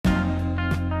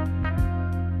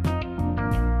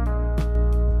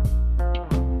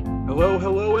Hello,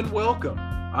 hello, and welcome.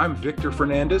 I'm Victor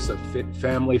Fernandez of Fit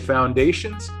Family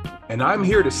Foundations, and I'm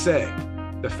here to say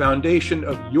the foundation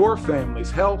of your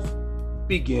family's health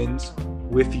begins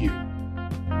with you.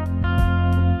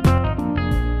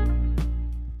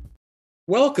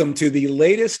 Welcome to the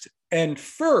latest and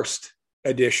first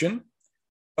edition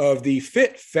of the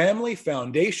Fit Family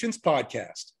Foundations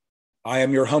podcast. I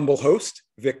am your humble host,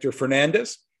 Victor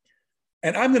Fernandez,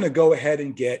 and I'm going to go ahead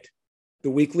and get the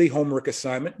weekly homework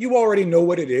assignment. You already know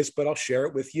what it is, but I'll share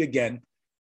it with you again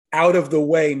out of the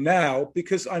way now,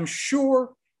 because I'm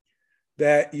sure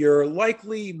that you're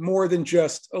likely more than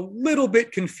just a little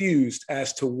bit confused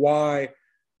as to why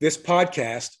this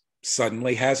podcast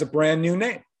suddenly has a brand new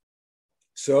name.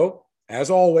 So, as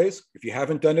always, if you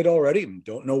haven't done it already,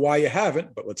 don't know why you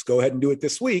haven't, but let's go ahead and do it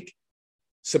this week.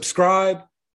 Subscribe,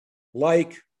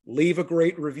 like, leave a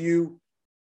great review.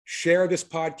 Share this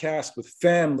podcast with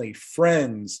family,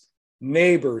 friends,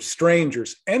 neighbors,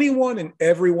 strangers, anyone and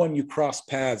everyone you cross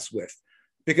paths with.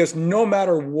 Because no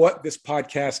matter what this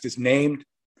podcast is named,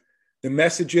 the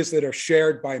messages that are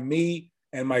shared by me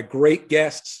and my great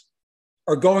guests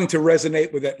are going to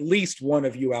resonate with at least one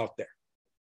of you out there.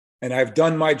 And I've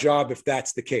done my job if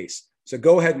that's the case. So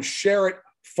go ahead and share it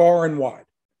far and wide.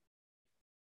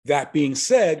 That being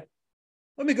said,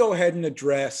 let me go ahead and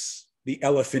address the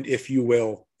elephant, if you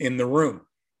will, in the room.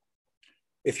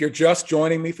 If you're just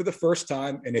joining me for the first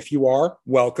time, and if you are,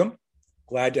 welcome.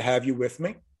 Glad to have you with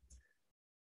me.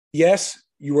 Yes,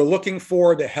 you were looking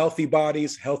for the Healthy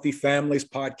Bodies, Healthy Families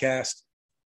podcast.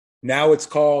 Now it's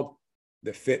called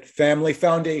the Fit Family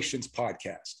Foundations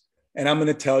podcast, and I'm going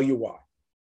to tell you why.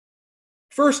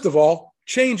 First of all,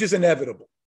 change is inevitable,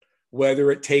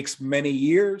 whether it takes many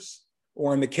years,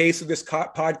 or in the case of this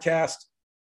podcast,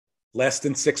 less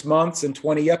than 6 months and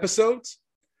 20 episodes,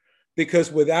 because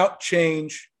without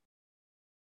change,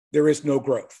 there is no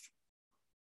growth.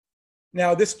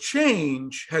 Now, this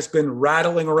change has been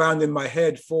rattling around in my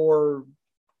head for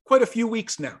quite a few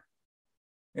weeks now.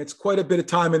 It's quite a bit of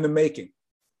time in the making.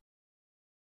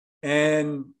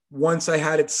 And once I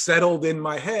had it settled in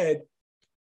my head,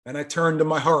 and I turned to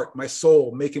my heart, my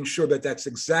soul, making sure that that's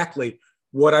exactly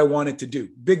what I wanted to do.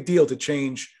 Big deal to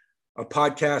change a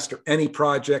podcast or any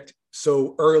project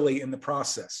so early in the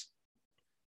process.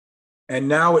 And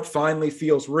now it finally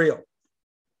feels real.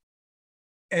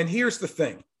 And here's the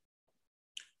thing.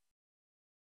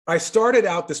 I started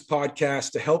out this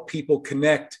podcast to help people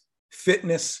connect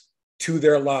fitness to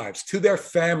their lives, to their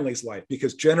family's life,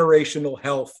 because generational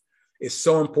health is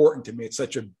so important to me. It's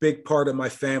such a big part of my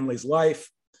family's life.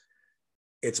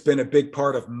 It's been a big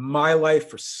part of my life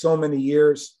for so many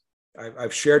years.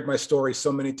 I've shared my story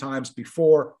so many times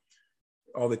before,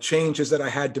 all the changes that I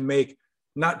had to make,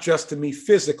 not just to me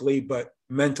physically, but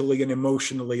mentally and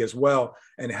emotionally as well,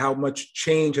 and how much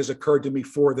change has occurred to me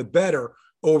for the better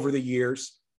over the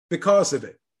years because of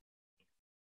it.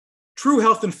 True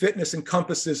health and fitness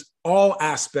encompasses all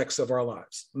aspects of our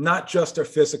lives, not just our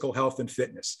physical health and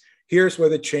fitness. Here's where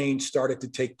the change started to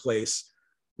take place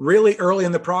really early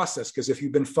in the process, because if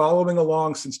you've been following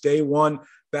along since day one,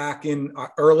 back in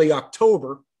early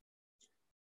October,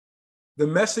 the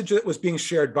message that was being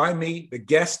shared by me, the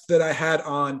guests that I had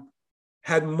on,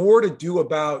 had more to do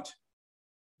about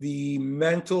the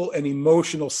mental and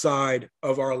emotional side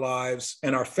of our lives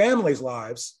and our families'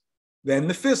 lives than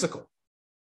the physical.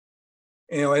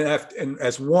 And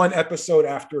as one episode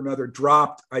after another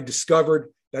dropped, I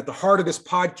discovered that the heart of this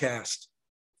podcast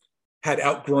had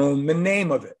outgrown the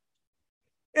name of it.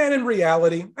 And in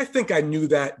reality, I think I knew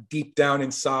that deep down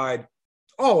inside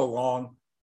all along.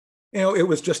 It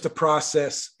was just a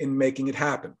process in making it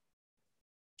happen.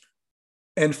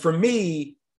 And for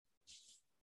me,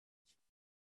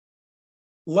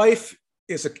 life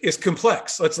is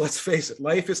complex. Let's face it.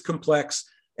 Life is complex.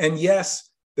 And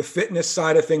yes, the fitness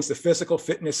side of things, the physical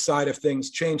fitness side of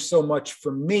things changed so much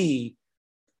for me.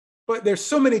 But there's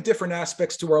so many different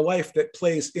aspects to our life that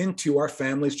plays into our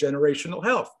family's generational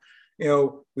health.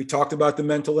 We talked about the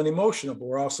mental and emotional, but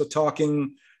we're also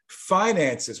talking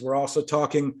finances. We're also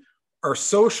talking our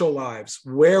social lives,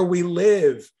 where we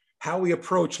live, how we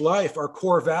approach life, our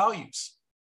core values.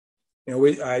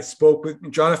 I spoke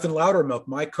with Jonathan Loudermilk,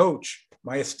 my coach,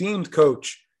 my esteemed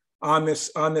coach, on this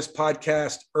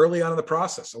podcast early on in the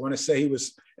process. I want to say he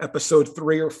was episode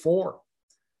 3 or 4,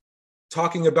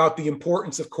 talking about the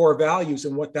importance of core values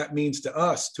and what that means to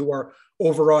us, to our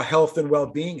overall health and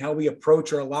well-being, how we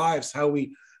approach our lives, how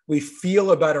we feel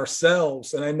about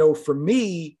ourselves. And I know for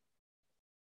me,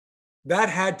 that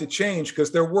had to change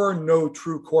because there were no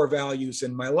true core values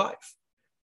in my life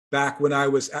back when I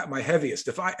was at my heaviest.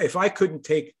 If I couldn't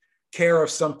take care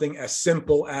of something as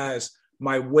simple as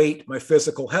my weight, my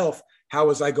physical health, how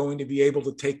was I going to be able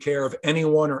to take care of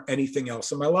anyone or anything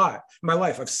else in my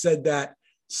life? I've said that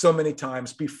so many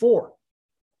times before.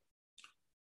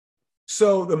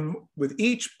 So with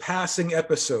each passing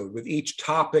episode, with each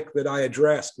topic that I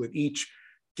addressed, with each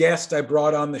guest I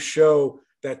brought on the show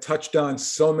that touched on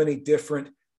so many different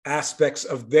aspects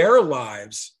of their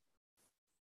lives,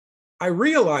 I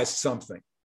realized something.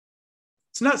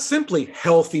 It's not simply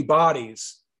healthy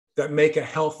bodies that make a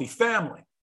healthy family.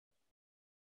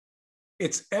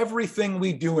 It's everything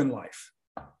we do in life.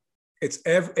 It's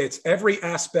every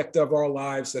aspect of our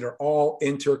lives that are all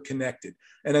interconnected.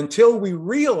 And until we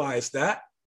realize that,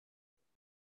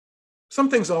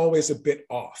 something's always a bit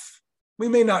off. We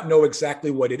may not know exactly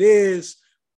what it is.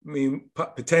 We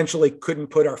potentially couldn't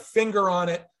put our finger on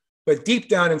it, but deep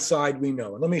down inside, we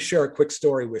know. And let me share a quick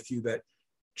story with you that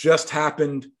just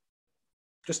happened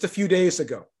just a few days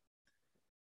ago.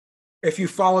 If you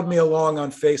followed me along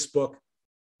on Facebook,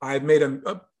 I've made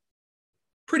a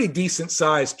pretty decent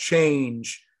sized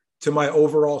change to my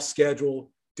overall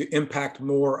schedule to impact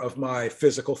more of my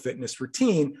physical fitness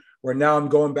routine, where now I'm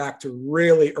going back to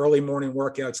really early morning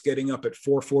workouts, getting up at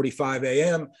 4:45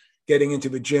 a.m., getting into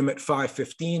the gym at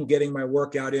 5:15, getting my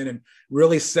workout in and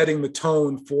really setting the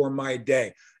tone for my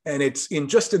day. And it's in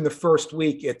the first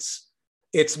week, it's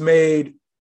made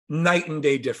night and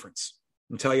day difference.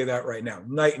 I can tell you that right now,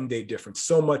 night and day difference.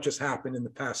 So much has happened in the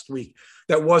past week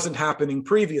that wasn't happening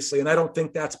previously. And I don't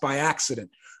think that's by accident.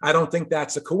 I don't think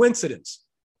that's a coincidence.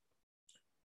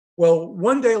 Well,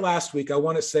 one day last week, I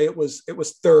want to say it was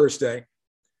Thursday.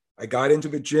 I got into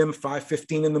the gym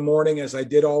 5:15 in the morning, as I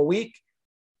did all week.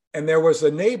 And there was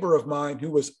a neighbor of mine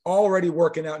who was already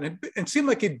working out, and it seemed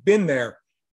like he'd been there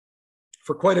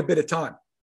for quite a bit of time.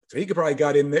 So he could probably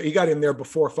got in there. He got in there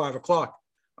before 5 o'clock,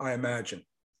 I imagine.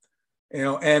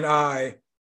 And I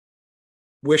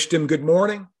wished him good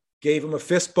morning, gave him a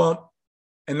fist bump,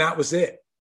 and that was it.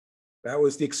 That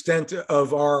was the extent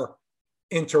of our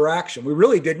interaction. We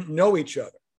really didn't know each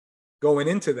other going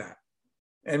into that,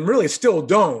 and really still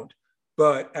don't.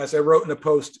 But as I wrote in a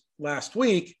post last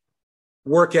week,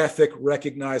 work ethic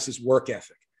recognizes work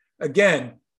ethic.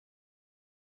 Again,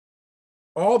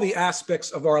 all the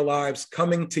aspects of our lives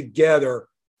coming together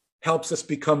helps us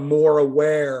become more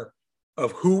aware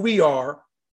of who we are,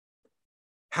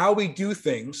 how we do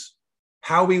things,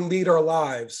 how we lead our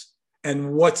lives,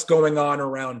 and what's going on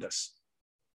around us.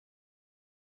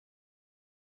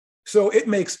 So it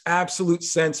makes absolute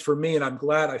sense for me, and I'm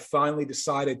glad I finally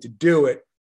decided to do it,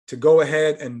 to go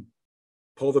ahead and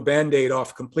pull the Band-Aid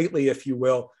off completely, if you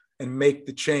will, and make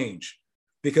the change.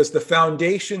 Because the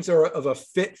foundations are of a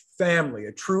fit family,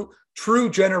 a true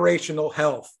generational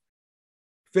health.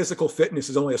 Physical fitness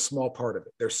is only a small part of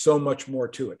it. There's so much more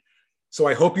to it. So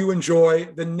I hope you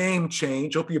enjoy the name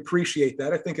change. Hope you appreciate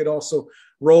that. I think it also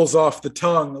rolls off the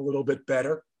tongue a little bit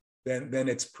better than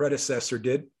its predecessor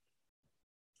did.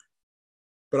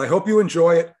 But I hope you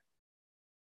enjoy it.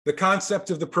 The concept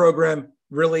of the program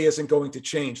really isn't going to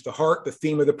change. The heart, the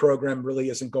theme of the program really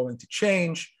isn't going to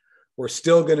change. We're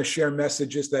still going to share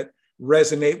messages that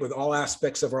resonate with all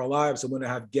aspects of our lives. I'm going to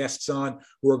have guests on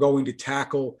who are going to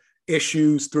tackle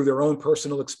issues through their own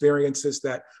personal experiences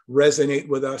that resonate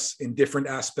with us in different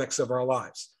aspects of our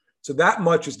lives. So that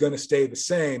much is going to stay the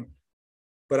same,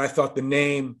 but I thought the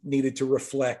name needed to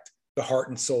reflect the heart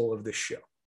and soul of this show.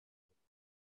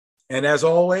 And as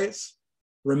always,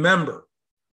 remember,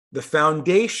 the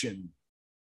foundation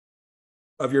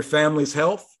of your family's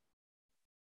health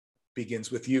begins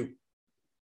with you.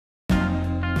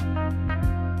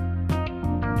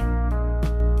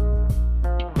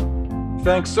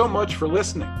 Thanks so much for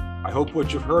listening. I hope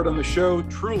what you've heard on the show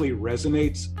truly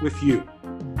resonates with you.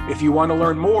 If you want to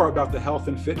learn more about the health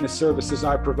and fitness services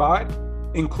I provide,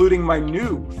 including my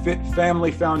new Fit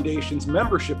Family Foundations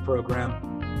membership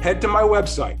program, head to my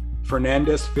website,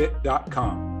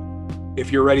 fernandezfit.com.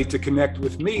 If you're ready to connect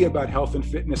with me about health and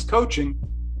fitness coaching,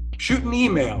 shoot an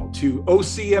email to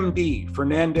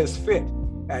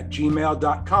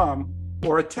ocmdfernandezfit@gmail.com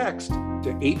or a text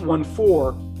to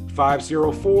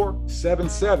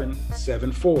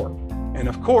 814-504-7774. And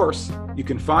of course, you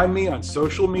can find me on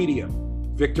social media,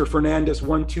 Victor Fernandez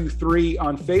 123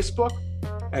 on Facebook,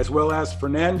 as well as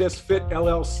Fernandez Fit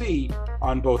LLC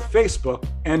on both Facebook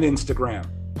and Instagram.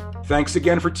 Thanks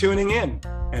again for tuning in.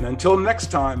 And until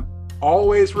next time,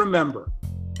 always remember,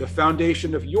 the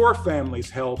foundation of your family's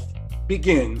health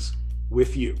begins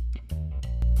with you.